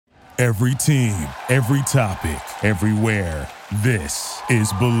Every team, every topic, everywhere. This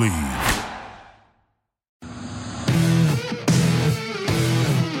is Believe.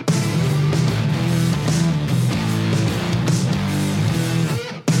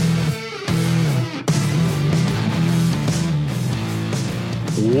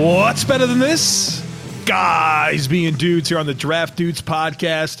 What's better than this? Guys being dudes here on the Draft Dudes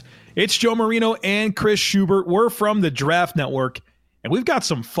podcast. It's Joe Marino and Chris Schubert. We're from the Draft Network, and we've got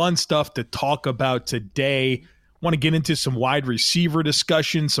some fun stuff to talk about today. Want to get into some wide receiver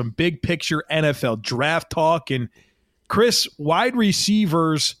discussion, some big picture NFL draft talk. And Chris, wide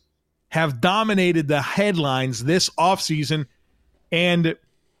receivers have dominated the headlines this offseason, and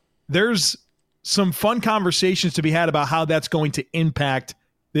there's some fun conversations to be had about how that's going to impact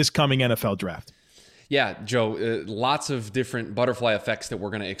this coming NFL draft. Yeah, Joe, lots of different butterfly effects that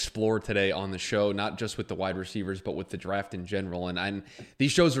we're going to explore today on the show, not just with the wide receivers, but with the draft in general. And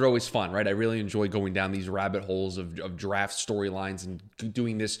these shows are always fun, right? I really enjoy going down these rabbit holes of draft storylines and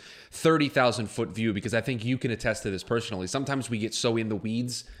doing this 30,000-foot view, because I think you can attest to this personally. Sometimes we get so in the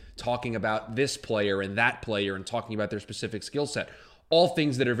weeds talking about this player and that player and talking about their specific skill set. All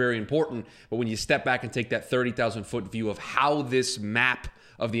things that are very important, but when you step back and take that 30,000-foot view of how this map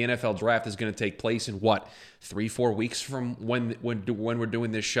of the NFL draft is going to take place in 3-4 weeks from when we're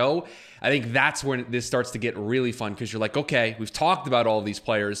doing this show, I think that's when this starts to get really fun, because you're like, okay, we've talked about all these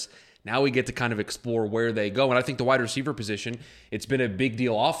players. Now we get to kind of explore where they go. And I think the wide receiver position, it's been a big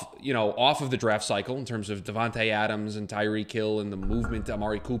deal off of the draft cycle in terms of Devontae Adams and Tyreek Hill and the movement to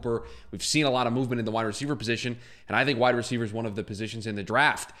Amari Cooper. We've seen a lot of movement in the wide receiver position, and I think wide receiver is one of the positions in the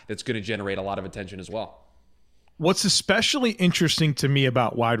draft that's going to generate a lot of attention as well. What's especially interesting to me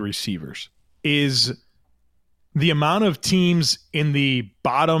about wide receivers is the amount of teams in the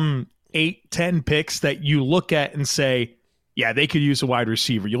bottom 8-10 picks that you look at and say, yeah, they could use a wide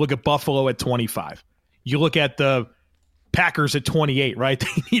receiver. You look at Buffalo at 25. You look at the Packers at 28, right?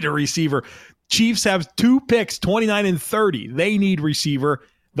 They need a receiver. Chiefs have 2 picks, 29 and 30. They need receiver.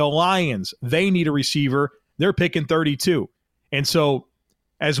 The Lions, they need a receiver. They're picking 32. And so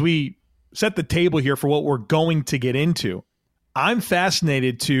as we set the table here for what we're going to get into, I'm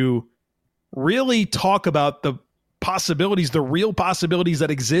fascinated to really talk about the possibilities, the real possibilities that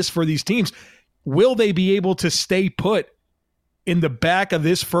exist for these teams. Will they be able to stay put in the back of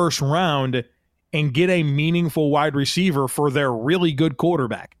this first round and get a meaningful wide receiver for their really good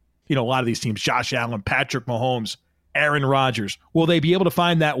quarterback? You know, a lot of these teams, Josh Allen, Patrick Mahomes, Aaron Rodgers, will they be able to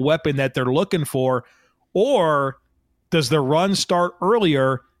find that weapon that they're looking for? Or does the run start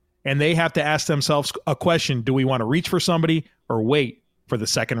earlier and they have to ask themselves a question: do we want to reach for somebody or wait for the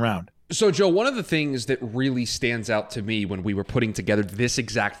second round? So, Joe, one of the things that really stands out to me when we were putting together this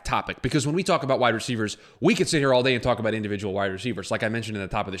exact topic, because when we talk about wide receivers, we could sit here all day and talk about individual wide receivers. Like I mentioned in the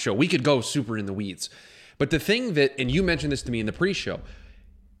top of the show, we could go super in the weeds. But the thing that, and you mentioned this to me in the pre-show,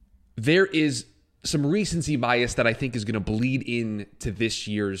 there is some recency bias that I think is going to bleed into this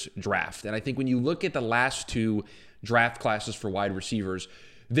year's draft. And I think when you look at the last 2 draft classes for wide receivers,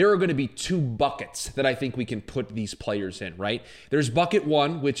 there are going to be 2 buckets that I think we can put these players in, right? There's bucket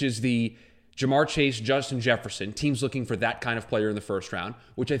 1, which is the Ja'Marr Chase, Justin Jefferson, teams looking for that kind of player in the first round,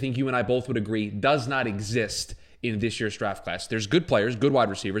 which I think you and I both would agree does not exist in this year's draft class. There's good players, good wide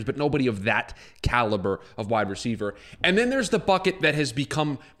receivers, but nobody of that caliber of wide receiver. And then there's the bucket that has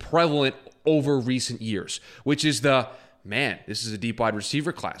become prevalent over recent years, which is the, man, this is a deep wide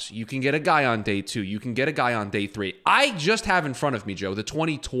receiver class. You can get a guy on day 2. You can get a guy on day 3. I just have in front of me, Joe, the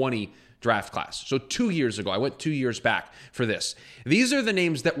 2020 draft class. So 2 years ago, I went 2 years back for this. These are the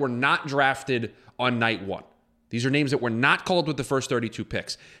names that were not drafted on night 1. These are names that were not called with the first 32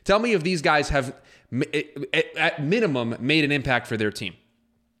 picks. Tell me if these guys have, at minimum, made an impact for their team.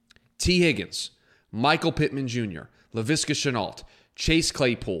 T. Higgins, Michael Pittman Jr., Laviska Shenault, Chase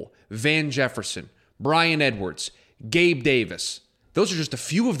Claypool, Van Jefferson, Bryan Edwards, Gabe Davis. Those are just a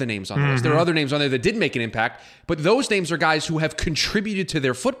few of the names on the list. There are other names on there that did make an impact, but those names are guys who have contributed to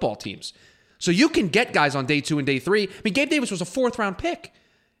their football teams. So you can get guys on day 2 and day 3. I mean, Gabe Davis was a 4th-round pick.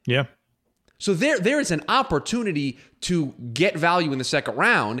 Yeah. So there is an opportunity to get value in the second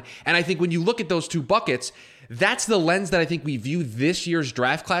round, and I think when you look at those 2 buckets, that's the lens that I think we view this year's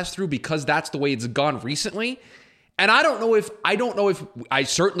draft class through, because that's the way it's gone recently. And I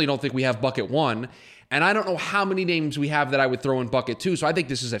certainly don't think we have bucket 1. And I don't know how many names we have that I would throw in bucket 2. So I think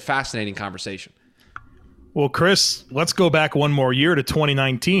this is a fascinating conversation. Well, Chris, let's go back one more year to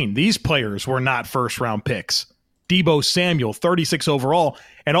 2019. These players were not first-round picks. Deebo Samuel, 36 overall.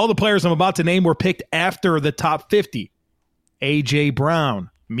 And all the players I'm about to name were picked after the top 50. A.J. Brown,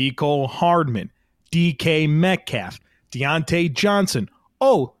 Mecole Hardman, D.K. Metcalf, Deontay Johnson.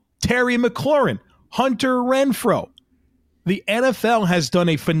 Oh, Terry McLaurin, Hunter Renfrow. The NFL has done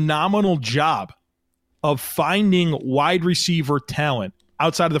a phenomenal job of finding wide receiver talent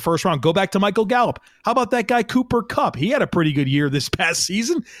outside of the first round. Go back to Michael Gallup. How about that guy Cooper Kupp? He had a pretty good year this past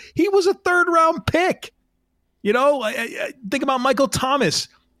season. He was a third-round pick. You know, think about Michael Thomas.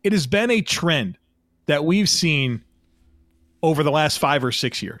 It has been a trend that we've seen over the last 5 or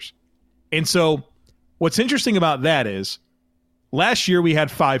 6 years. And so what's interesting about that is last year we had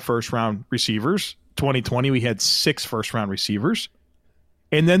 5 first-round receivers. 2020, we had 6 first-round receivers.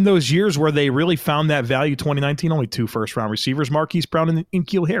 And then those years where they really found that value, 2019, only 2 first-round receivers, Marquise Brown and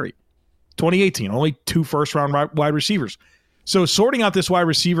N'Keal Harry. 2018, only 2 first-round wide receivers. So sorting out this wide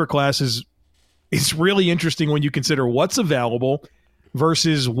receiver class is really interesting when you consider what's available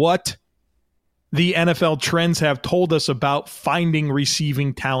versus what the NFL trends have told us about finding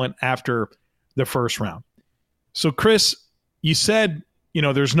receiving talent after the first round. So, Chris, you said,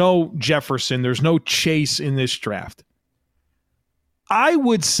 there's no Jefferson, there's no Chase in this draft. I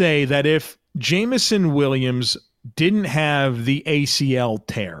would say that if Jameson Williams didn't have the ACL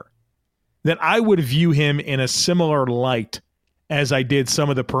tear, then I would view him in a similar light as I did some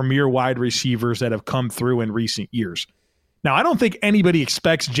of the premier wide receivers that have come through in recent years. Now, I don't think anybody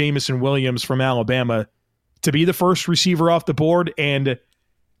expects Jameson Williams from Alabama to be the first receiver off the board, and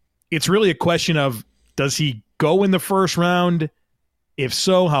it's really a question of, does he go in the first round? If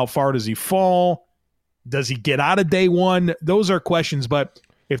so, how far does he fall? Does he get out of day one? Those are questions. But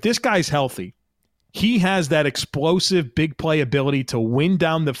if this guy's healthy, he has that explosive big play ability to win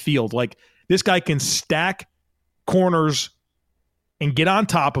down the field. Like, this guy can stack corners and get on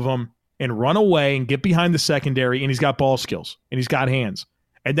top of them and run away and get behind the secondary, and he's got ball skills and he's got hands.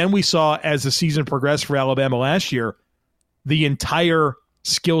 And then we saw, as the season progressed for Alabama last year, the entire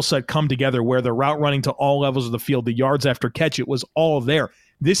skill set come together where the route running to all levels of the field, the yards after catch, it was all there.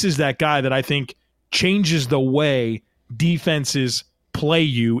 This is that guy that I think changes the way defenses play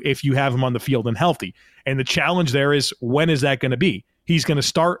you if you have him on the field and healthy. And the challenge there is, when is that going to be? He's going to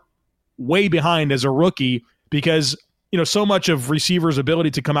start way behind as a rookie because, so much of receivers'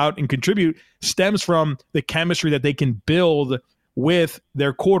 ability to come out and contribute stems from the chemistry that they can build with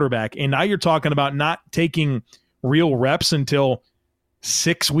their quarterback. And now you're talking about not taking real reps until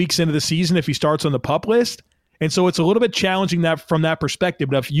 6 weeks into the season if he starts on the PUP list. And so it's a little bit challenging that from that perspective.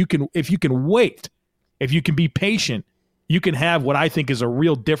 But if you can wait, if you can be patient, you can have what I think is a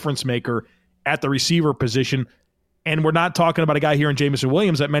real difference maker at the receiver position. And we're not talking about a guy here in Jameson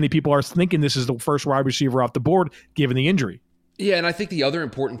Williams that many people are thinking this is the first wide receiver off the board given the injury. Yeah, and I think the other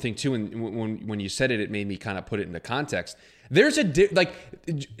important thing too, and when you said it, it made me kind of put it into context. There's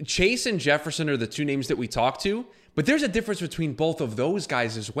Chase and Jefferson are the 2 names that we talked to, but there's a difference between both of those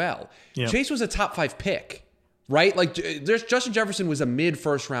guys as well. Yeah. Chase was a top 5 pick, right? Like, Justin Jefferson was a mid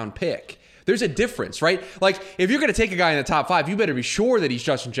first round pick. There's a difference, right? Like, if you're going to take a guy in the top 5, you better be sure that he's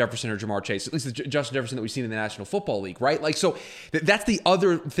Justin Jefferson or Jamar Chase, at least the Justin Jefferson that we've seen in the National Football League, right? Like, so that's the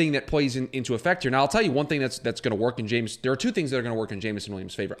other thing that plays into effect here. Now, I'll tell you one thing that's going to work in James. There are 2 things that are going to work in Jameson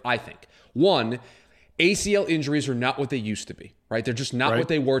Williams' favor, I think. One, ACL injuries are not what they used to be, right? They're just not what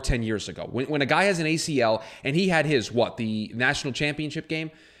they were 10 years ago. When a guy has an ACL, and he had his, the national championship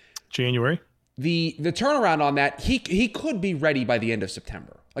game? January. The turnaround on that, he could be ready by the end of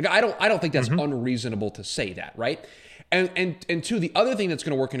September. Like, I don't think that's unreasonable to say that, right? And 2, the other thing that's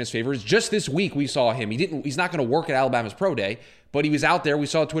going to work in his favor is just this week we saw him. He's not going to work at Alabama's Pro Day, but he was out there. We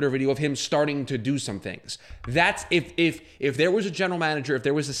saw a Twitter video of him starting to do some things. That's if there was a general manager, if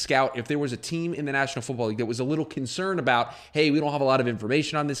there was a scout, if there was a team in the National Football League that was a little concerned about, hey, we don't have a lot of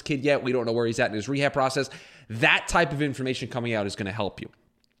information on this kid yet. We don't know where he's at in his rehab process. That type of information coming out is going to help you.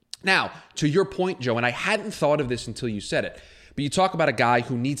 Now, to your point, Joe, and I hadn't thought of this until you said it, but you talk about a guy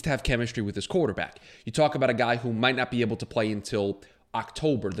who needs to have chemistry with his quarterback. You talk about a guy who might not be able to play until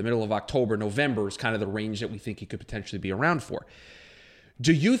October, the middle of October. November is kind of the range that we think he could potentially be around for.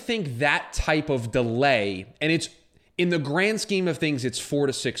 Do you think that type of delay, and it's in the grand scheme of things, it's 4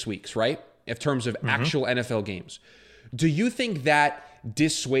 to 6 weeks, right? In terms of actual NFL games. Do you think that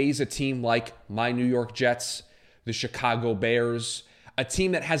dissuades a team like my New York Jets, the Chicago Bears, a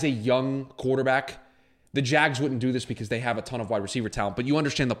team that has a young quarterback? The Jags wouldn't do this because they have a ton of wide receiver talent, but you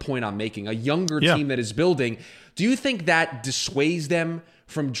understand the point I'm making. A younger team that is building, do you think that dissuades them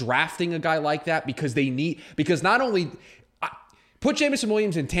from drafting a guy like that because not only put Jameson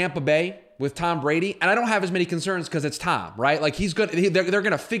Williams in Tampa Bay with Tom Brady, and I don't have as many concerns because it's Tom, right? Like, they're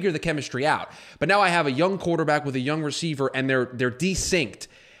going to figure the chemistry out. But now I have a young quarterback with a young receiver, and they're desynced.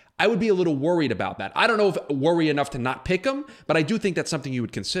 I would be a little worried about that. I don't know if worry enough to not pick him, but I do think that's something you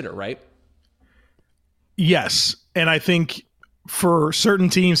would consider, right? Yes. And I think for certain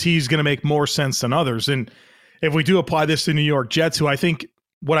teams, he's going to make more sense than others. And if we do apply this to New York Jets, who I think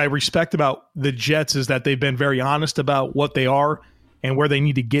what I respect about the Jets is that they've been very honest about what they are and where they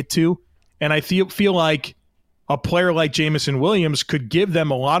need to get to. And I feel like a player like Jameson Williams could give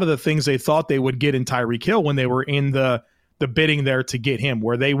them a lot of the things they thought they would get in Tyreek Hill when they were in the bidding there to get him,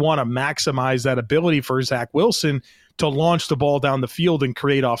 where they want to maximize that ability for Zach Wilson to launch the ball down the field and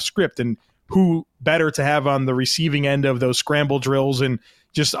create off script. And who better to have on the receiving end of those scramble drills and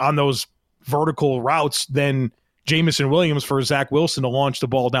just on those vertical routes than Jameson Williams for Zach Wilson to launch the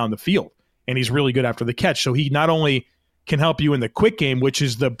ball down the field. And he's really good after the catch. So he not only can help you in the quick game, which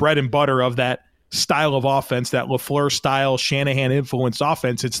is the bread and butter of that style of offense, that LaFleur style, Shanahan influenced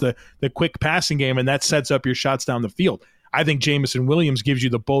offense. It's the quick passing game, and that sets up your shots down the field. I think Jameson Williams gives you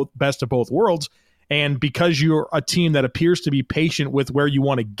the best of both worlds. And because you're a team that appears to be patient with where you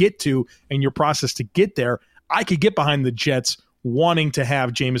want to get to and your process to get there, I could get behind the Jets wanting to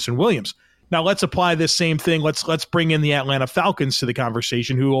have Jameson Williams. Now let's apply this same thing. Let's bring in the Atlanta Falcons to the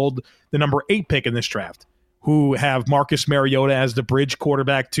conversation, who hold the number 8 pick in this draft, who have Marcus Mariota as the bridge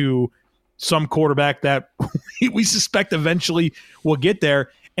quarterback to some quarterback that we suspect eventually will get there.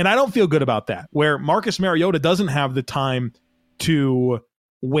 And I don't feel good about that, where Marcus Mariota doesn't have the time to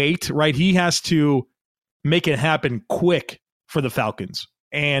wait, right? He has to make it happen quick for the Falcons.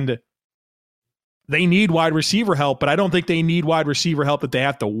 And they need wide receiver help, but I don't think they need wide receiver help that they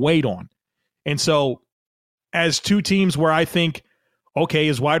have to wait on. And so as two teams where I think, okay,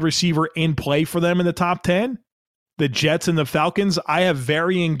 is wide receiver in play for them in the top 10? The Jets and the Falcons, I have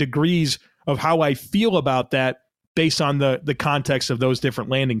varying degrees of how I feel about that based on the context of those different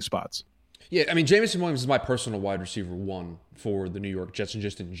landing spots. Yeah, I mean, Jameson Williams is my personal wide receiver 1 for the New York Jets and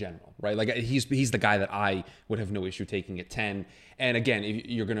just in general, right? Like he's the guy that I would have no issue taking at 10. And again, if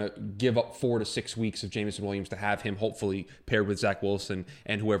you're going to give up 4 to 6 weeks of Jameson Williams to have him hopefully paired with Zach Wilson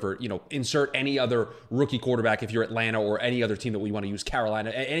and whoever, insert any other rookie quarterback if you're Atlanta or any other team that we want to use, Carolina,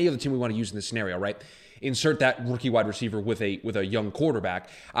 any other team we want to use in this scenario, right? Insert that rookie wide receiver with a young quarterback.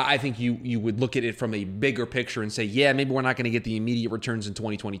 I think you would look at it from a bigger picture and say, yeah, maybe we're not going to get the immediate returns in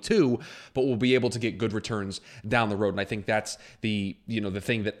 2022, but we'll be able to get good returns down the road. And I think that's the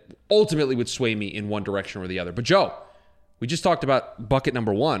thing that ultimately would sway me in one direction or the other. But Joe, we just talked about bucket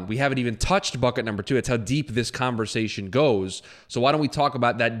number 1. We haven't even touched bucket number 2. It's how deep this conversation goes. So why don't we talk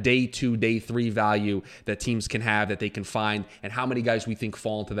about that day 2, day 3 value that teams can have, that they can find, and how many guys we think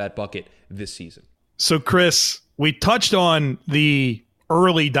fall into that bucket this season. So, Chris, we touched on the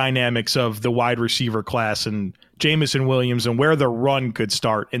early dynamics of the wide receiver class and Jameson Williams and where the run could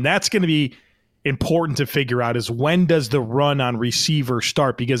start. And that's going to be important to figure out, is when does the run on receiver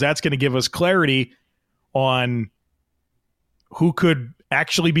start? Because that's going to give us clarity on who could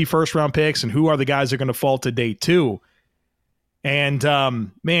actually be first-round picks and who are the guys that are going to fall to day 2. And,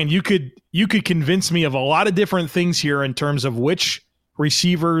 man, you could convince me of a lot of different things here in terms of which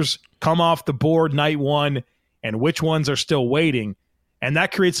receivers come off the board night 1 and which ones are still waiting. And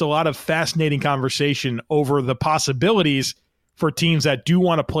that creates a lot of fascinating conversation over the possibilities for teams that do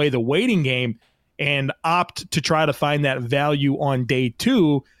want to play the waiting game and opt to try to find that value on day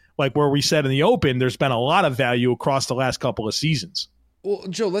 2, like where we said in the open, there's been a lot of value across the last couple of seasons. Well,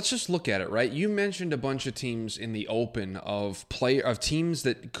 Joe, let's just look at it, right? You mentioned a bunch of teams in the open of teams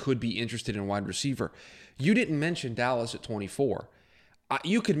that could be interested in wide receiver. You didn't mention Dallas at 24.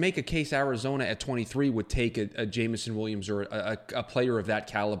 You could make a case Arizona at 23 would take a Jameson Williams or a player of that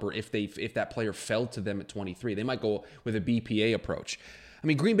caliber if that player fell to them at 23. They might go with a BPA approach. I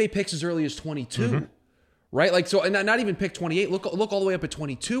mean, Green Bay picks as early as 22, right? Like, so, and not even pick 28. Look all the way up at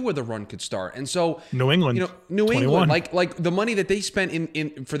 22 where the run could start. And so New England, New 21. England, like the money that they spent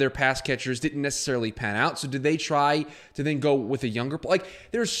in for their pass catchers didn't necessarily pan out. So did they try to then go with a younger? Like,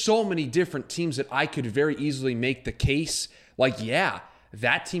 there's so many different teams that I could very easily make the case. Like, yeah,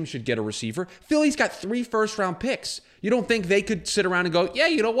 that team should get a receiver. Philly's got 3 first-round picks. You don't think they could sit around and go, yeah,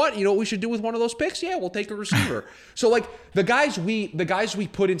 you know what? You know what we should do with one of those picks? Yeah, we'll take a receiver. So, like, the guys we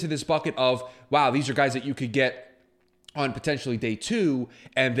put into this bucket of, wow, these are guys that you could get on potentially day 2,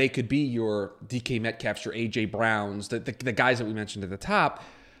 and they could be your DK Metcalfs, your A.J. Browns, the guys that we mentioned at the top.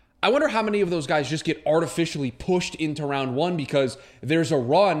 I wonder how many of those guys just get artificially pushed into round 1 because there's a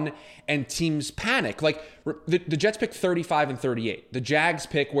run and teams panic. Like, the Jets pick 35 and 38. The Jags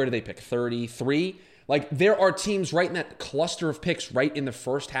pick, where do they pick? 33? Like, there are teams right in that cluster of picks right in the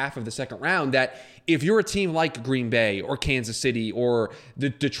first half of the second round that if you're a team like Green Bay or Kansas City or the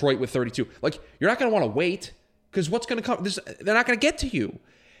Detroit with 32, like, you're not going to want to wait because what's going to come? They're not going to get to you.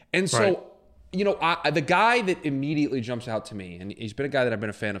 And so The guy that immediately jumps out to me, and he's been a guy that I've been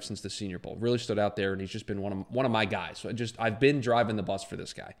a fan of since the Senior Bowl, really stood out there, and he's just been one of my guys. So I've been driving the bus for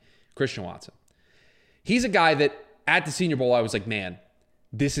this guy, Christian Watson. He's a guy that at the Senior Bowl I was like, man,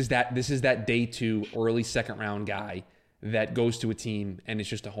 this is that day 2, early second round guy that goes to a team and it's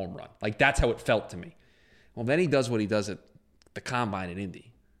just a home run. Like that's how it felt to me. Well, then he does what he does at the combine at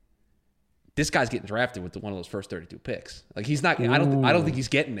Indy. This guy's getting drafted with one of those first 32 picks. Like he's not. I don't think he's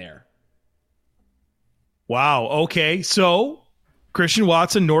getting there. Wow. Okay. So Christian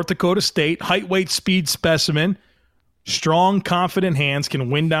Watson, North Dakota State, height, weight, speed specimen, strong, confident hands, can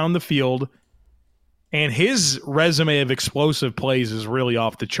win down the field. And his resume of explosive plays is really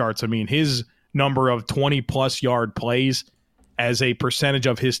off the charts. I mean, his number of 20-plus yard plays as a percentage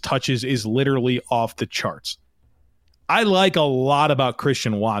of his touches is literally off the charts. I like a lot about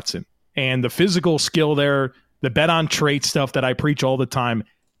Christian Watson. And the physical skill there, the bet on trait stuff that I preach all the time,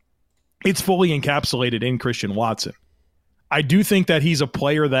 it's fully encapsulated in Christian Watson. I do think that he's a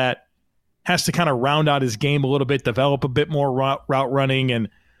player that has to kind of round out his game a little bit, develop a bit more route running, and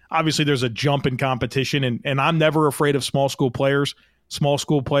obviously there's a jump in competition, and I'm never afraid of small school players. Small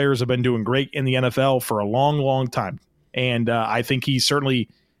school players have been doing great in the NFL for a long, long time, and I think he certainly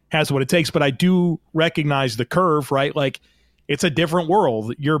has what it takes, but I do recognize the curve, right? Like, it's a different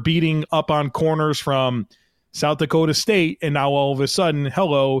world. You're beating up on corners from South Dakota State, and now all of a sudden,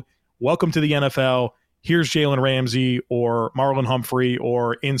 hello, welcome to the NFL. Here's Jalen Ramsey or Marlon Humphrey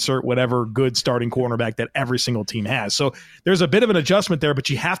or insert whatever good starting cornerback that every single team has. So there's a bit of an adjustment there, but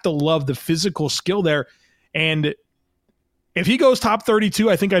you have to love the physical skill there. And if he goes top 32,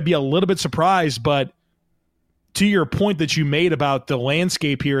 I think I'd be a little bit surprised. But to your point that you made about the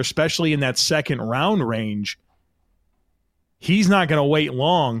landscape here, especially in that second round range, he's not going to wait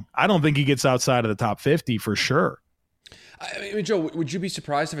long. I don't think he gets outside of the top 50 for sure. I mean, Joe, would you be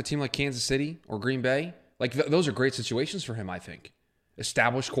surprised if a team like Kansas City or Green Bay, like those are great situations for him, I think.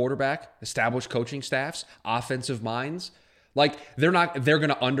 Established quarterback, established coaching staffs, offensive minds. Like they're going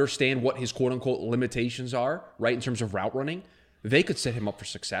to understand what his quote unquote limitations are, right? In terms of route running, they could set him up for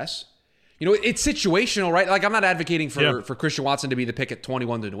success. You know, it's situational, right? Like I'm not advocating for Christian Watson to be the pick at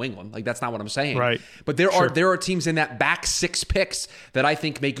 21 to New England. Like that's not what I'm saying. Right. But there are teams in that back 6 picks that I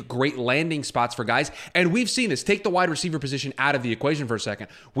think make great landing spots for guys. And we've seen this. Take the wide receiver position out of the equation for a second.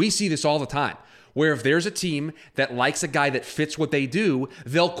 We see this all the time. Where if there's a team that likes a guy that fits what they do,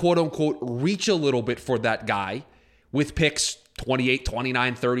 they'll quote unquote reach a little bit for that guy with picks 28,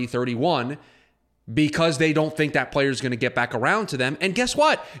 29, 30, 31. Because they don't think that player is going to get back around to them. And guess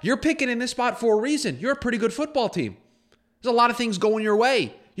what? You're picking in this spot for a reason. You're a pretty good football team. There's a lot of things going your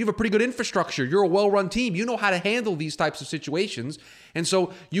way. You have a pretty good infrastructure. You're a well-run team. You know how to handle these types of situations. And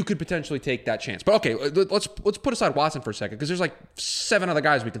so you could potentially take that chance. But okay, let's put aside Watson for a second because there's like 7 other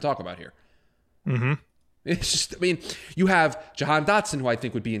guys we can talk about here. Mm-hmm. It's just, I mean, you have Jahan Dotson, who I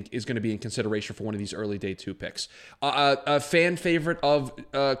think is going to be in consideration for one of these early day 2 picks. A fan favorite of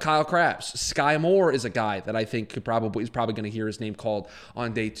Kyle Krabs, Sky Moore is a guy that I think is probably going to hear his name called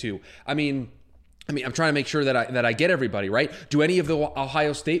on day 2. I mean, I'm trying to make sure that I get everybody right. Do any of the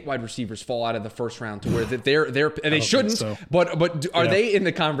Ohio State wide receivers fall out of the first round to where that they're and they shouldn't? So. But are they in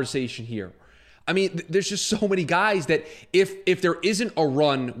the conversation here? I mean, there's just so many guys that if there isn't a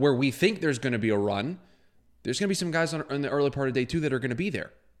run where we think there's going to be a run. There's going to be some guys in the early part of day 2 that are going to be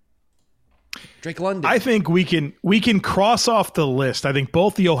there. Drake London. I think we can cross off the list. I think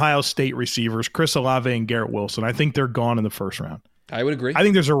both the Ohio State receivers, Chris Olave and Garrett Wilson, I think they're gone in the first round. I would agree. I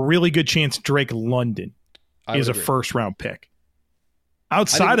think there's a really good chance Drake London is a first round pick.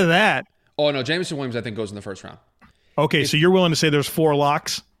 Outside of that. Oh, no. Jameson Williams, I think, goes in the first round. Okay, so you're willing to say there's 4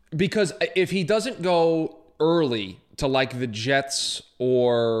 locks? Because if he doesn't go early to like the Jets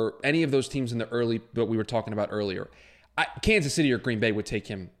or any of those teams in the early that we were talking about earlier, Kansas City or Green Bay would take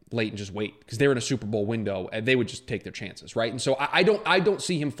him late and just wait because they're in a Super Bowl window and they would just take their chances, right? And so I don't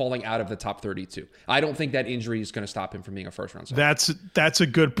see him falling out of the top 32. I don't think that injury is going to stop him from being a first round selector. That's a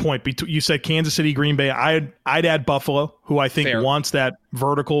good point. You said Kansas City, Green Bay. I'd add Buffalo, who I think wants that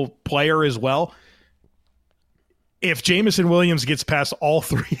vertical player as well. If Jameson Williams gets past all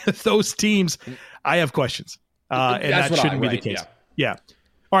 3 of those teams, I have questions. And that shouldn't be the case. Yeah.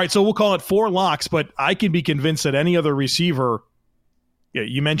 All right, so we'll call it 4 locks, but I can be convinced that any other receiver,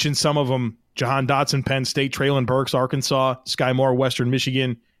 you mentioned some of them, Jahan Dotson, Penn State, Treylon Burks, Arkansas, Sky Moore, Western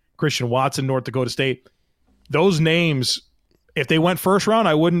Michigan, Christian Watson, North Dakota State. Those names, if they went first round,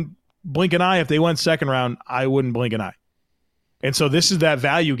 I wouldn't blink an eye. If they went second round, I wouldn't blink an eye. And so this is that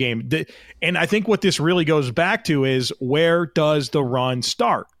value game. And I think what this really goes back to is where does the run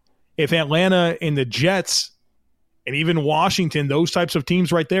start? If Atlanta and the Jets and even Washington, those types of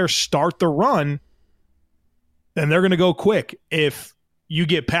teams right there start the run, then they're going to go quick. If you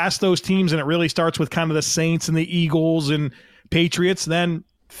get past those teams and it really starts with kind of the Saints and the Eagles and Patriots, then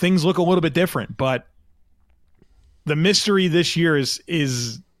things look a little bit different. But the mystery this year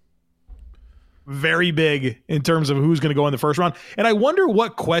is very big in terms of who's going to go in the first round. And I wonder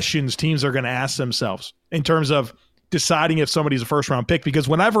what questions teams are going to ask themselves in terms of deciding if somebody's a first-round pick. Because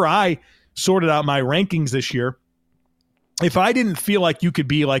whenever I sorted out my rankings this year, if I didn't feel like you could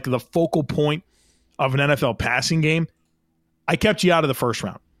be like the focal point of an NFL passing game, I kept you out of the first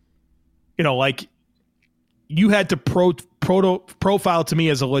round. You know, like you had to profile to me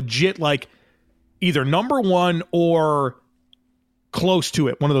as a legit, like either number one or close to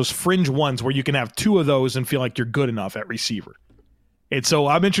it. One of those fringe ones where you can have two of those and feel like you're good enough at receiver. And so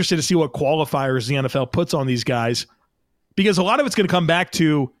I'm interested to see what qualifiers the NFL puts on these guys, because a lot of it's going to come back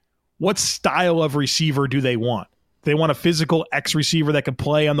to what style of receiver do they want? They want a physical X receiver that can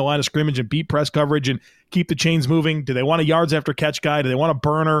play on the line of scrimmage and beat press coverage and keep the chains moving. Do they want a yards after catch guy? Do they want a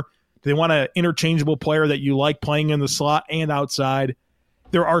burner? Do they want an interchangeable player that you like playing in the slot and outside?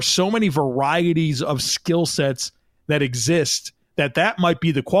 There are so many varieties of skill sets that exist that might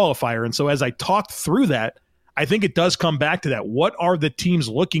be the qualifier. And so as I talked through that, I think it does come back to that. What are the teams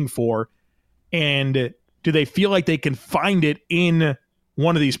looking for? And do they feel like they can find it in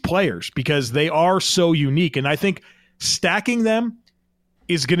one of these players? Because they are so unique. And I think stacking them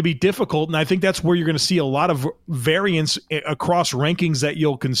is going to be difficult. And I think that's where you're going to see a lot of variance across rankings that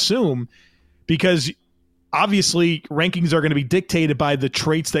you'll consume, because obviously rankings are going to be dictated by the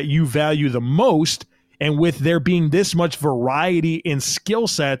traits that you value the most. And with there being this much variety in skill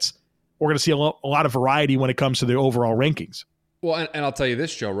sets, we're going to see a lot of variety when it comes to the overall rankings. Well, and I'll tell you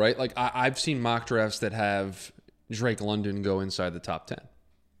this, Joe, right? Like I've seen mock drafts that have Drake London go inside the top 10.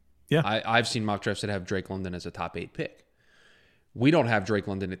 Yeah. I've seen mock drafts that have Drake London as a top 8 pick. We don't have Drake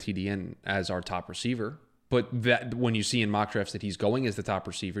London at TDN as our top receiver, but that when you see in mock drafts that he's going as the top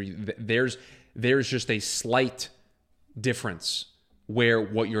receiver, there's just a slight difference where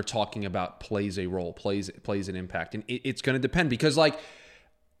what you're talking about plays a role, plays an impact. And it's going to depend, because like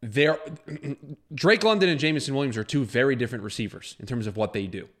Drake London and Jameson Williams are two very different receivers in terms of what they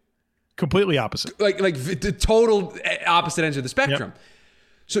do. Completely opposite. Like the total opposite ends of the spectrum. Yep.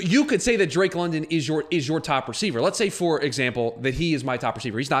 So you could say that Drake London is your top receiver. Let's say, for example, that he is my top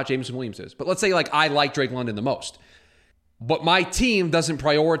receiver. He's not, Jameson Williams is. But let's say like I like Drake London the most. But my team doesn't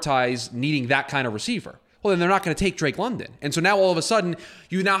prioritize needing that kind of receiver. Well, then they're not going to take Drake London. And so now all of a sudden,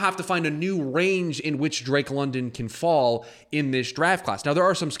 you now have to find a new range in which Drake London can fall in this draft class. Now, there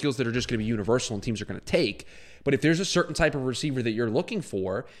are some skills that are just going to be universal and teams are going to take. But if there's a certain type of receiver that you're looking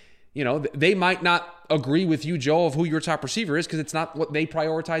for, you know, they might not agree with you, Joe, of who your top receiver is, because it's not what they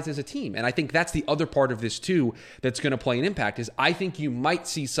prioritize as a team. And I think that's the other part of this, too, that's going to play an impact, is I think you might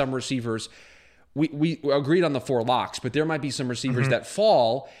see some receivers. We agreed on the 4 locks, but there might be some receivers that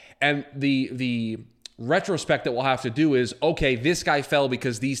fall, and the retrospect that we'll have to do is, okay, this guy fell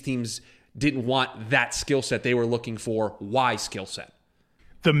because these teams didn't want that skill set they were looking for. Why skill set?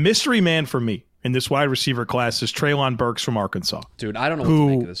 The mystery man for me in this wide receiver class is Treylon Burks from Arkansas. Dude, I don't know what to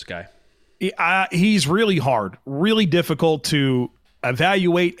make of this guy. He's really hard, really difficult to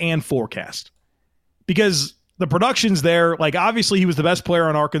evaluate and forecast, because the production's there. Like, obviously he was the best player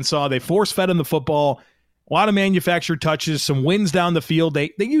on Arkansas. They force-fed him the football. A lot of manufactured touches, some wins down the field.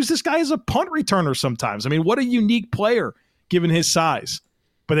 They use this guy as a punt returner sometimes. I mean, what a unique player given his size.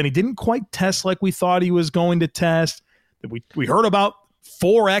 But then he didn't quite test like we thought he was going to test. We heard about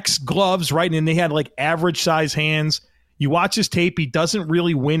 4X gloves, right? And they had like average size hands. You watch his tape, he doesn't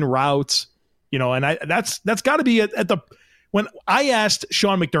really win routes, you know, and that's got to be at the when I asked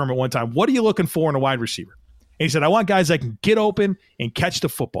Sean McDermott one time, what are you looking for in a wide receiver? And he said, I want guys that can get open and catch the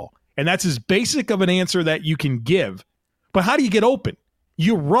football. And that's as basic of an answer that you can give. But how do you get open?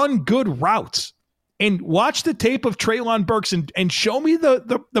 You run good routes. And watch the tape of Treylon Burks and show me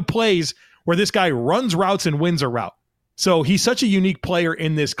the plays where this guy runs routes and wins a route. So he's such a unique player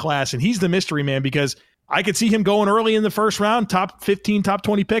in this class, and he's the mystery man, because I could see him going early in the first round, top 15, top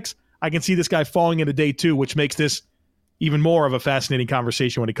 20 picks. I can see this guy falling into day 2, which makes this even more of a fascinating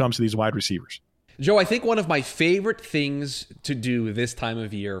conversation when it comes to these wide receivers. Joe, I think one of my favorite things to do this time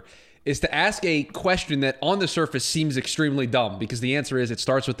of year is to ask a question that on the surface seems extremely dumb, because the answer is it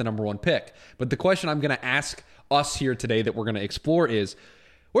starts with the number 1 pick. But the question I'm going to ask us here today that we're going to explore is,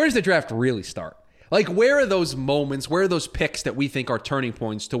 where does the draft really start? Like, where are those moments, where are those picks that we think are turning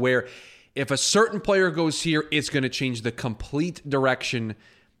points to where if a certain player goes here, it's going to change the complete direction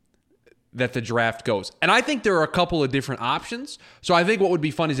that the draft goes. And I think there are a couple of different options. So I think what would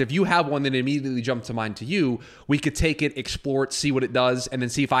be fun is if you have one that immediately jumped to mind to you, we could take it, explore it, see what it does, and then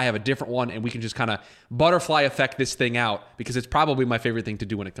see if I have a different one, and we can just kind of butterfly effect this thing out, because it's probably my favorite thing to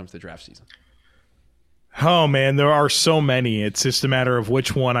do when it comes to draft season. Oh, man, there are so many. It's just a matter of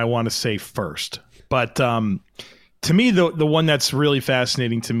which one I want to say first. But to me, the one that's really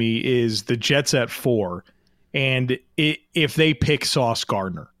fascinating to me is the Jets at 4. And if they pick Sauce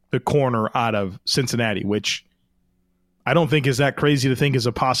Gardner, the corner out of Cincinnati, which I don't think is that crazy to think is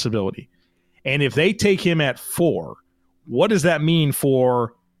a possibility. And if they take him at 4, what does that mean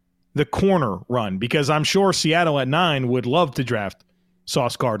for the corner run? Because I'm sure Seattle at 9 would love to draft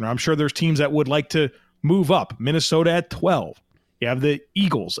Sauce Gardner. I'm sure there's teams that would like to move up. Minnesota at 12. You have the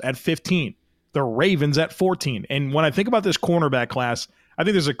Eagles at 15. The Ravens at 14. And when I think about this cornerback class, I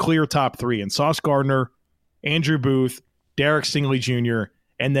think there's a clear top 3. And Sauce Gardner, Andrew Booth, Derek Stingley Jr.,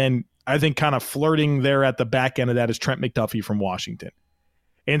 and then I think kind of flirting there at the back end of that is Trent McDuffie from Washington.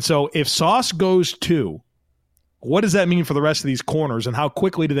 And so if Sauce goes 2, what does that mean for the rest of these corners, and how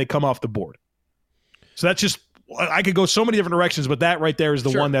quickly do they come off the board? So that's just, I could go so many different directions, but that right there is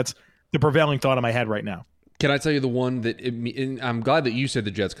the one that's the prevailing thought in my head right now. Can I tell you the one that I'm glad that you said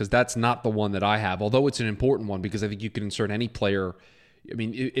the Jets, because that's not the one that I have, although it's an important one, because I think you can insert any player. I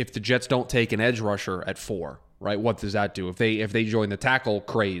mean, if the Jets don't take an edge rusher at 4, right? What does that do? If they join the tackle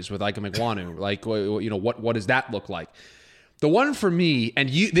craze with Ike McWanu, like, you know, what does that look like? The one for me, and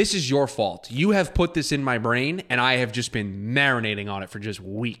this is your fault. You have put this in my brain, and I have just been marinating on it for just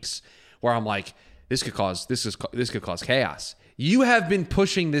weeks, where I'm like, this could cause chaos. You have been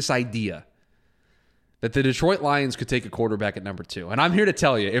pushing this idea that the Detroit Lions could take a quarterback at number 2, and I'm here to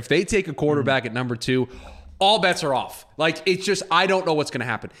tell you, if they take a quarterback at number 2. All bets are off. Like, it's just, I don't know what's going to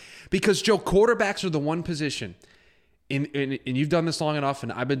happen. Because, Joe, quarterbacks are the one position, and you've done this long enough,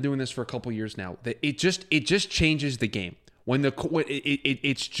 and I've been doing this for a couple years now, that it just changes the game.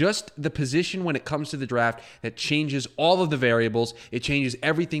 It's just the position when it comes to the draft that changes all of the variables. It changes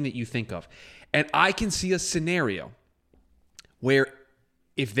everything that you think of. And I can see a scenario where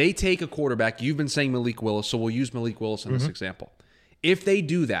if they take a quarterback, you've been saying Malik Willis, so we'll use Malik Willis in this example. If they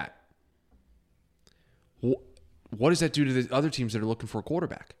do that, what does that do to the other teams that are looking for a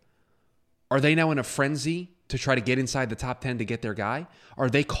quarterback? Are they now in a frenzy to try to get inside the top 10 to get their guy? Are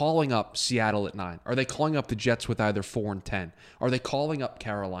they calling up Seattle at 9? Are they calling up the Jets with either 4 and 10? Are they calling up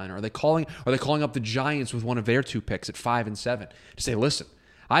Carolina? Are they calling up the Giants with one of their 2 picks at 5 and 7 to say, listen,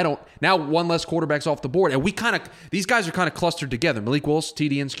 now one less quarterbacks off the board, and these guys are kind of clustered together. Malik Willis,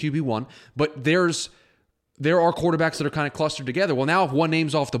 TDN's QB1, but there are quarterbacks that are kind of clustered together. Well, now if one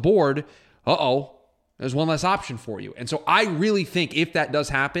name's off the board, there's one less option for you. And so I really think if that does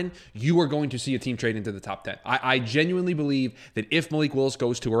happen, you are going to see a team trade into the top 10. I genuinely believe that if Malik Willis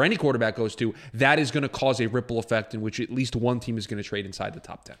goes to, or any quarterback goes to, that is going to cause a ripple effect in which at least one team is going to trade inside the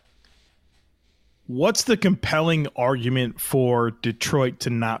top 10. What's the compelling argument for Detroit to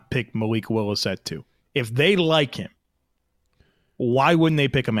not pick Malik Willis at 2? If they like him, why wouldn't they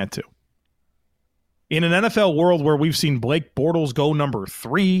pick him at 2? In an NFL world where we've seen Blake Bortles go number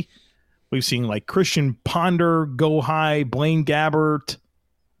 3, we've seen like Christian Ponder go high, Blaine Gabbert,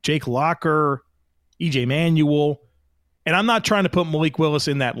 Jake Locker, EJ Manuel. And I'm not trying to put Malik Willis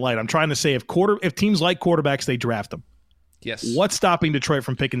in that light. I'm trying to say if teams like quarterbacks, they draft them. Yes. What's stopping Detroit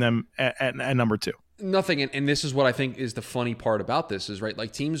from picking them at number 2? Nothing. And this is what I think is the funny part about this is, right,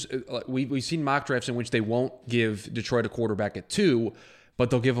 like teams, we've seen mock drafts in which they won't give Detroit a quarterback at 2, but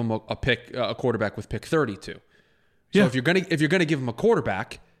they'll give them a quarterback with pick 32. So if you're gonna give them a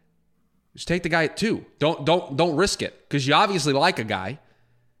quarterback, just take the guy at 2. Don't risk it, because you obviously like a guy,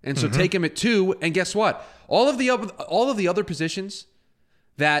 and so take him at 2. And guess what? All of the other positions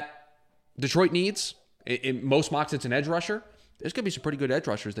that Detroit needs, in most mocks, it's an edge rusher. There's gonna be some pretty good edge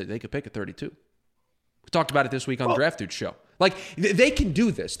rushers that they could pick at 32. We talked about it this week on the Draft Dude show. Like, they can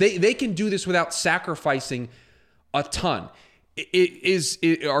do this. They can do this without sacrificing a ton.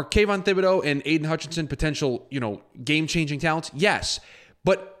 Are Kayvon Thibodeau and Aiden Hutchinson potential, game-changing talents? Yes.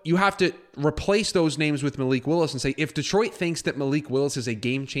 But you have to replace those names with Malik Willis and say, if Detroit thinks that Malik Willis is a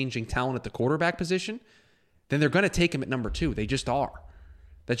game-changing talent at the quarterback position, then they're going to take him at number 2. They just are.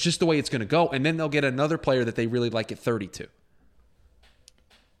 That's just the way it's going to go. And then they'll get another player that they really like at 32.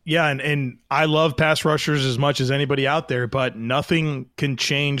 Yeah, and I love pass rushers as much as anybody out there, but nothing can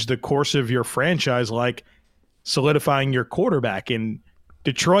change the course of your franchise like solidifying your quarterback. And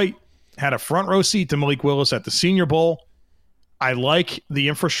Detroit had a front row seat to Malik Willis at the Senior Bowl. I like the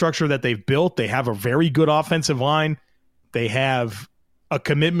infrastructure that they've built. They have a very good offensive line. They have a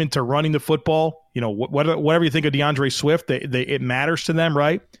commitment to running the football. Whatever you think of DeAndre Swift, it matters to them,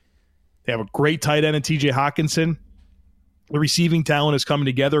 right? They have a great tight end in TJ Hawkinson. The receiving talent is coming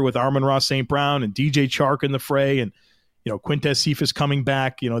together with Amon-Ra St. Brown and DJ Chark in the fray, and Quintez Cephas coming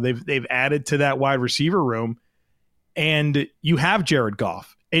back. They've added to that wide receiver room, and you have Jared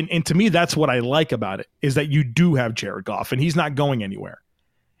Goff. And to me, that's what I like about it, is that you do have Jared Goff, and he's not going anywhere.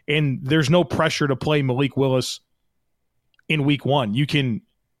 And there's no pressure to play Malik Willis in week 1. You can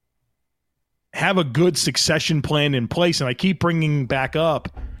have a good succession plan in place. And I keep bringing back up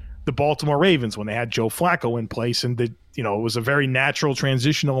the Baltimore Ravens when they had Joe Flacco in place, and it was a very natural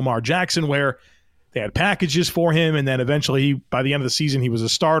transition to Lamar Jackson where they had packages for him, and then eventually by the end of the season he was a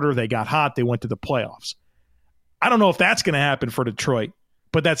starter. They got hot. They went to the playoffs. I don't know if that's going to happen for Detroit,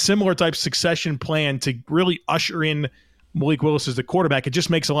 but that similar type succession plan to really usher in Malik Willis as the quarterback, it just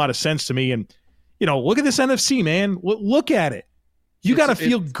makes a lot of sense to me. And look at this NFC, man. Look at it. You got to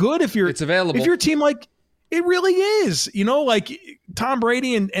feel good if it's available. If your team, like, it really is. Like Tom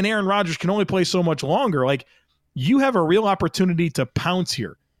Brady and Aaron Rodgers can only play so much longer. Like, you have a real opportunity to pounce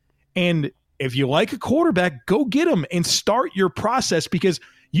here. And if you like a quarterback, go get him and start your process, because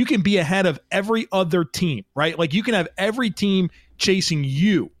you can be ahead of every other team, right? Like, you can have every team chasing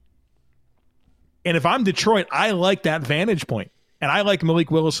you. And if I'm Detroit, I like that vantage point. And I like Malik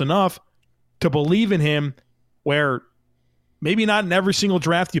Willis enough to believe in him, where maybe not in every single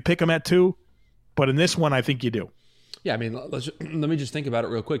draft you pick him at 2, but in this one, I think you do. Yeah, I mean, let me just think about it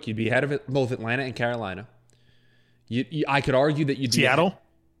real quick. You'd be ahead of both Atlanta and Carolina. I could argue that you'd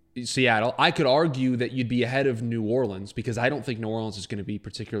be Seattle. I could argue that you'd be ahead of New Orleans, because I don't think New Orleans is going to be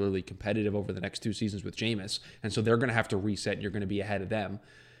particularly competitive over the next 2 seasons with Jameis, and so they're going to have to reset, and you're going to be ahead of them.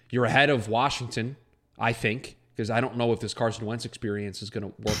 You're ahead of Washington, I think, because I don't know if this Carson Wentz experience is going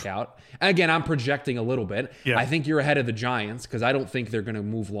to work out. And again, I'm projecting a little bit. Yeah. I think you're ahead of the Giants, because I don't think they're going to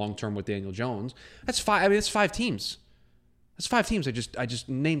move long-term with Daniel Jones. That's 5. I mean, it's 5 teams. That's 5 teams I just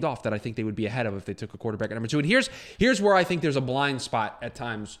named off that I think they would be ahead of if they took a quarterback at number 2. And here's where I think there's a blind spot at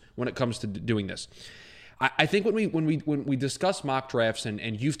times when it comes to doing this. I think when we discuss mock drafts,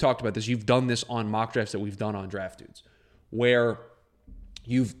 and you've talked about this, you've done this on mock drafts that we've done on Draft Dudes, where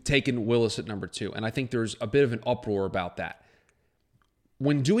you've taken Willis at number 2. And I think there's a bit of an uproar about that.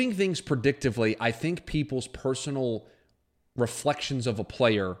 When doing things predictively, I think people's personal reflections of a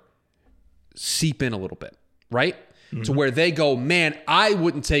player seep in a little bit, right? Mm-hmm. To where they go, man, I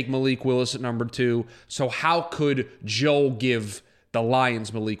wouldn't take Malik Willis at number 2, so how could Joe give the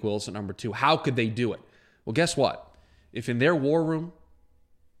Lions Malik Willis at number 2? How could they do it? Well, guess what? If in their war room,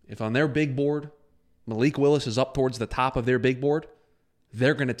 if on their big board, Malik Willis is up towards the top of their big board,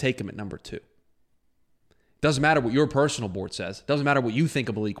 they're going to take him at number 2. Doesn't matter what your personal board says. Doesn't matter what you think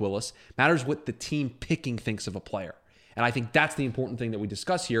of Malik Willis. Matters what the team picking thinks of a player. And I think that's the important thing that we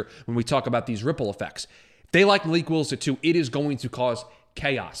discuss here when we talk about these ripple effects. If they like Malik Willis at 2, it is going to cause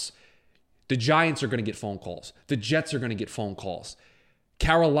chaos. The Giants are going to get phone calls. The Jets are going to get phone calls.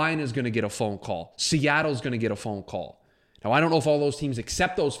 Carolina's going to get a phone call. Seattle's going to get a phone call. Now, I don't know if all those teams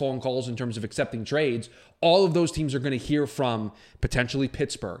accept those phone calls in terms of accepting trades. All of those teams are going to hear from potentially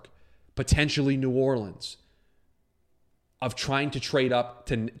Pittsburgh, potentially New Orleans, of trying to trade up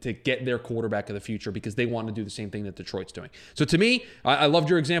to get their quarterback of the future, because they want to do the same thing that Detroit's doing. So to me, I loved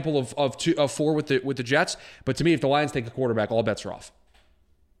your example of 4 with the Jets, but to me, if the Lions take a quarterback, all bets are off.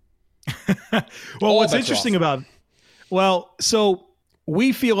 Well, what's interesting about, so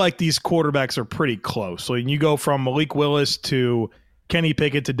we feel like these quarterbacks are pretty close. So you go from Malik Willis to Kenny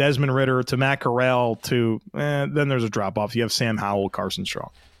Pickett to Desmond Ridder to Matt Corral to then there's a drop off. You have Sam Howell, Carson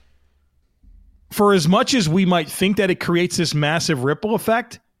Strong. For as much as we might think that it creates this massive ripple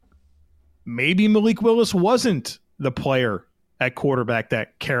effect, maybe Malik Willis wasn't the player at quarterback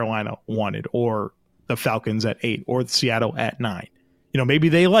that Carolina wanted, or the Falcons at 8, or Seattle at 9. Maybe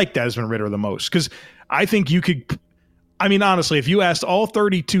they like Desmond Ridder the most, because I think you could. I mean, honestly, if you asked all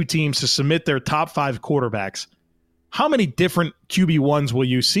 32 teams to submit their top 5 quarterbacks, how many different QB1s will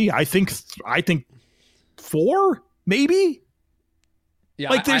you see? I think 4, maybe. Yeah,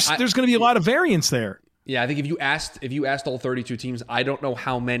 like there's going to be a lot of variance there. Yeah, I think if you asked all 32 teams, I don't know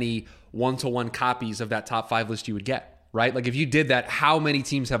how many 1-to-1 copies of that top 5 list you would get, right? Like if you did that, how many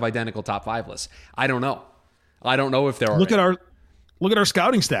teams have identical top 5 lists? I don't know. I don't know if there are. Look at our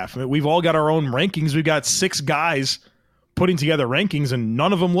scouting staff. I mean, we've all got our own rankings. We've got 6 guys putting together rankings, and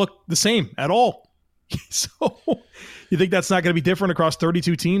none of them look the same at all. So you think that's not going to be different across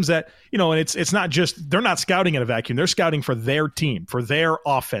 32 teams? That, and it's not just, they're not scouting in a vacuum. They're scouting for their team, for their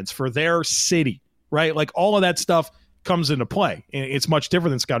offense, for their city, right? Like all of that stuff comes into play. It's much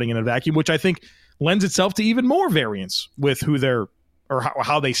different than scouting in a vacuum, which I think lends itself to even more variance with who they're, or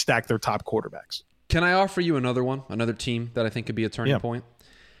how they stack their top quarterbacks. Can I offer you another team that I think could be a turning point?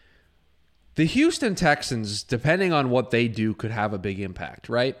 The Houston Texans, depending on what they do, could have a big impact,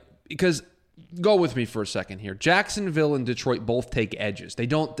 right? Because go with me for a second here. Jacksonville and Detroit both take edges.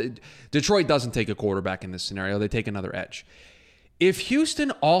 Detroit doesn't take a quarterback in this scenario. They take another edge. If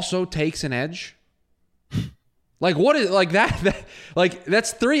Houston also takes an edge,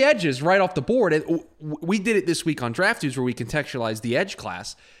 that's 3 edges right off the board. And we did it this week on Draft Dudes where we contextualized the edge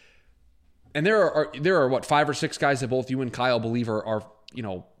class. And there are what, 5 or 6 guys that both you and Kyle believe are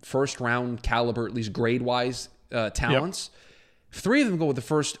first round caliber, at least grade wise, talents. Yep. 3 of them go with the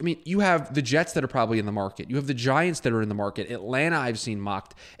first. I mean, you have the Jets that are probably in the market. You have the Giants that are in the market. Atlanta, I've seen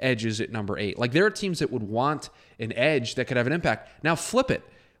mocked edges at number 8. Like, there are teams that would want an edge that could have an impact. Now flip it.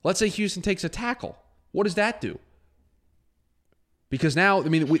 Let's say Houston takes a tackle. What does that do? Because now, I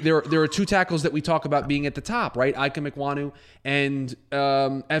mean, there are 2 tackles that we talk about being at the top, right? Ika Mekwonu and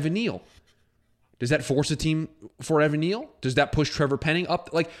Evan Neal. Does that force a team for Evan Neal? Does that push Trevor Penning up?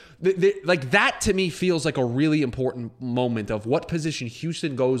 Like that to me feels like a really important moment of what position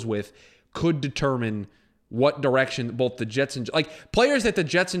Houston goes with could determine what direction both the Jets and players that the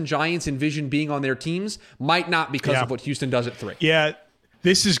Jets and Giants envision being on their teams might not because of what Houston does at 3. Yeah.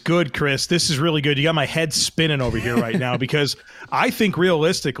 This is good, Chris. This is really good. You got my head spinning over here right now because I think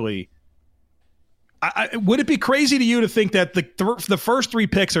realistically, would it be crazy to you to think that the first 3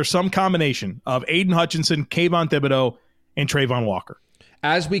 picks are some combination of Aiden Hutchinson, Kayvon Thibodeau, and Trayvon Walker?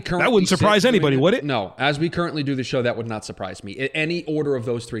 As we currently that wouldn't surprise anybody, would it? No. As we currently do the show, that would not surprise me. In any order of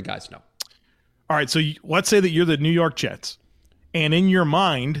those 3 guys, no. All right, so let's say that you're the New York Jets, and in your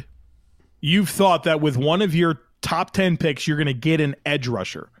mind, you've thought that with one of your top 10 picks, you're going to get an edge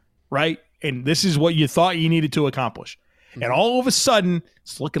rusher, right? And this is what you thought you needed to accomplish. And all of a sudden,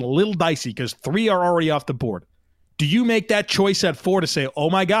 it's looking a little dicey because 3 are already off the board. Do you make that choice at 4 to say, oh,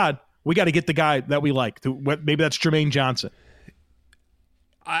 my God, we got to get the guy that we like? Maybe that's Jermaine Johnson.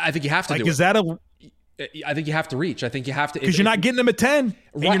 I think you have to do is it. I think you have to reach. I think you have to. Because you're not getting them at 10.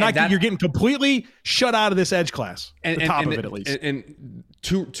 Right, you're getting completely shut out of this edge class. The top of it, at least. And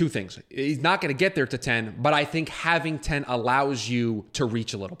two things. He's not going to get there to 10, but I think having 10 allows you to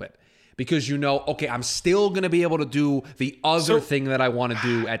reach a little bit. Because okay, I'm still going to be able to do the other thing that I want to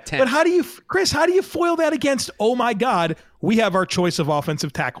do at 10. But how do you foil that against, oh my God, we have our choice of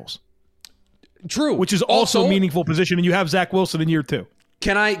offensive tackles? True. Which is also a meaningful position, and you have Zach Wilson in year 2.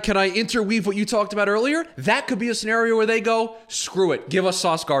 Can I interweave what you talked about earlier? That could be a scenario where they go, screw it, give us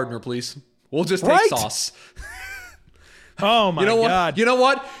Sauce Gardner, please. We'll just take Sauce. Oh my God. You know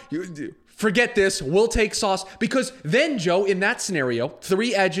what? Forget this. We'll take Sauce. Because then, Joe, in that scenario,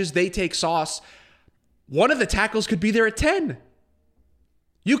 3 edges, they take Sauce. One of the tackles could be there at 10.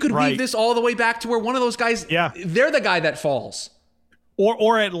 You could weave this all the way back to where one of those guys, they're the guy that falls.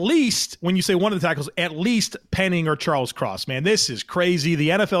 Or at least, when you say one of the tackles, at least Penning or Charles Cross. Man, this is crazy. The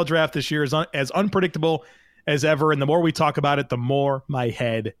NFL draft this year is as unpredictable as ever. And the more we talk about it, the more my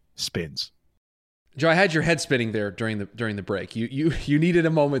head spins. Joe, I had your head spinning there during the break. You needed a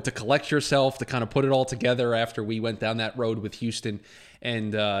moment to collect yourself, to kind of put it all together after we went down that road with Houston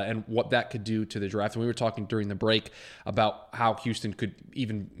and what that could do to the draft. And we were talking during the break about how Houston could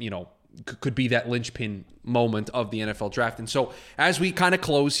even, could be that linchpin moment of the NFL draft. And so as we kind of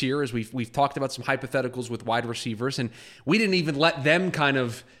close here, as we've talked about some hypotheticals with wide receivers, and we didn't even let them kind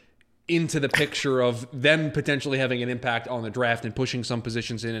of into the picture of them potentially having an impact on the draft and pushing some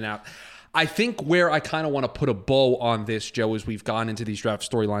positions in and out. I think where I kind of want to put a bow on this, Joe, as we've gone into these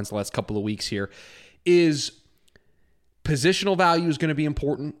draft storylines the last couple of weeks here, is positional value is going to be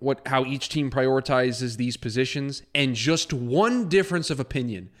important, how each team prioritizes these positions, and just one difference of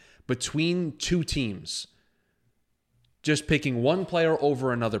opinion between 2 teams, just picking one player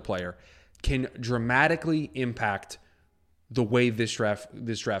over another player, can dramatically impact the way this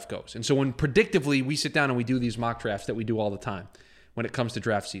draft goes. And so when predictively we sit down and we do these mock drafts that we do all the time, when it comes to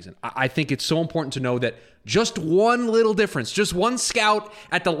draft season, I think it's so important to know that just one little difference, just one scout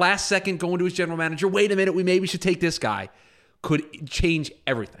at the last second going to his general manager, wait a minute, we maybe should take this guy, could change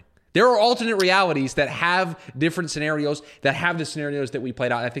everything. There are alternate realities that have different scenarios, that have the scenarios that we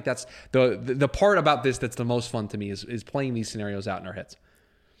played out. I think that's the part about this that's the most fun to me is playing these scenarios out in our heads.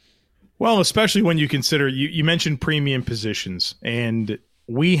 Well, especially when you consider, you mentioned premium positions, and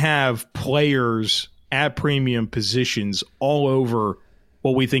we have players at premium positions all over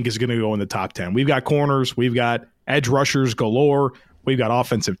what we think is going to go in the top 10. We've got corners, we've got edge rushers galore, we've got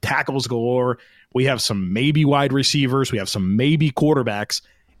offensive tackles galore, we have some maybe wide receivers, we have some maybe quarterbacks,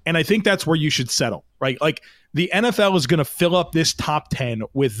 and I think that's where you should settle, right? Like, the NFL is going to fill up this top 10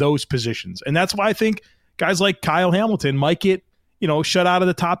 with those positions, and that's why I think guys like Kyle Hamilton might get, shut out of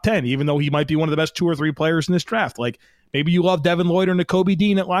the top 10, even though he might be one of the best 2 or 3 players in this draft. Like, Maybe you love Devin Lloyd or Nakobe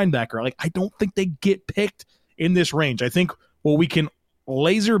Dean at linebacker. Like, I don't think they get picked in this range. I think what we can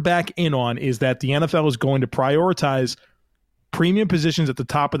laser back in on is that the NFL is going to prioritize premium positions at the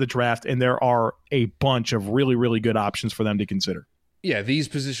top of the draft, and there are a bunch of really, really good options for them to consider. Yeah, these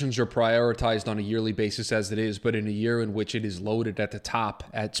positions are prioritized on a yearly basis as it is, but in a year in which it is loaded at the top,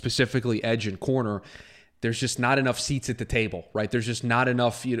 at specifically edge and corner, there's just not enough seats at the table, right? There's just not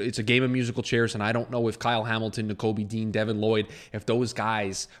enough, it's a game of musical chairs, and I don't know if Kyle Hamilton, Nakobe Dean, Devin Lloyd, if those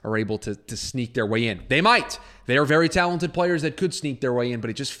guys are able to sneak their way in. They might. They are very talented players that could sneak their way in, but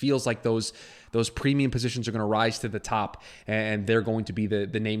it just feels like those premium positions are going to rise to the top, and they're going to be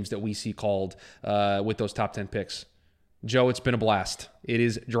the names that we see called with those top 10 picks. Joe, it's been a blast. It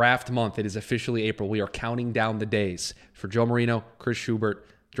is draft month. It is officially April. We are counting down the days. For Joe Marino, Chris Schubert,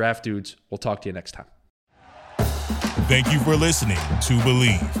 Draft Dudes, we'll talk to you next time. Thank you for listening to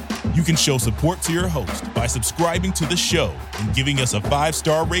Believe. You can show support to your host by subscribing to the show and giving us a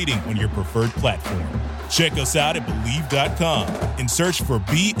 5-star rating on your preferred platform. Check us out at Believe.com and search for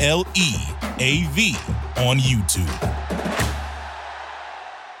BLEAV on YouTube.